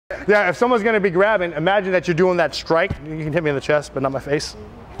Yeah, if someone's gonna be grabbing, imagine that you're doing that strike. You can hit me in the chest, but not my face.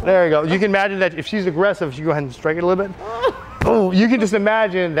 There you go. You can imagine that if she's aggressive, you go ahead and strike it a little bit. Oh, you can just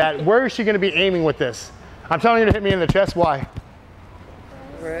imagine that. Where is she gonna be aiming with this? I'm telling you to hit me in the chest. Why?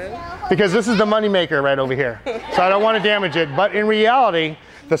 Because this is the money maker right over here. So I don't want to damage it. But in reality,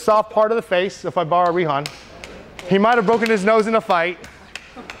 the soft part of the face, if I borrow Rihan, he might have broken his nose in a fight.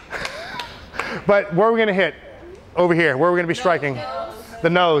 But where are we going to hit? Over here. Where are we going to be striking? The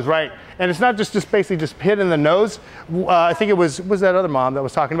nose, right. And it's not just basically just hitting the nose. I think it was that other mom that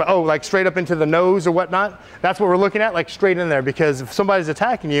was talking about, oh, like straight up into the nose or whatnot. That's what we're looking at, like straight in there. Because if somebody's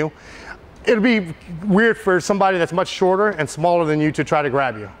attacking you, it'll be weird for somebody that's much shorter and smaller than you to try to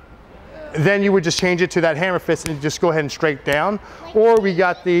grab you. Then you would just change it to that hammer fist and just go ahead and straight down. Or we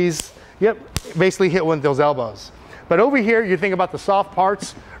got these, yep, basically hit with those elbows. But over here, you think about the soft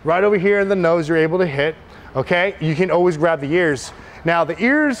parts. Right over here in the nose, you're able to hit, okay? You can always grab the ears. Now the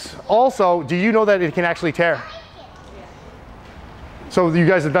ears also, do you know that it can actually tear? So you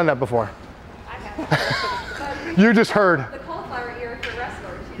guys have done that before? I have. You just heard. The cauliflower ear for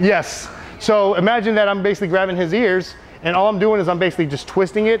wrestlers. Yes. So imagine that I'm basically grabbing his ears, and all I'm doing is I'm basically just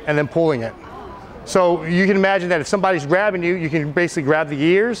twisting it and then pulling it. So you can imagine that if somebody's grabbing you, you can basically grab the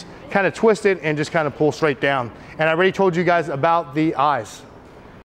ears, kind of twist it, and just kind of pull straight down. And I already told you guys about the eyes.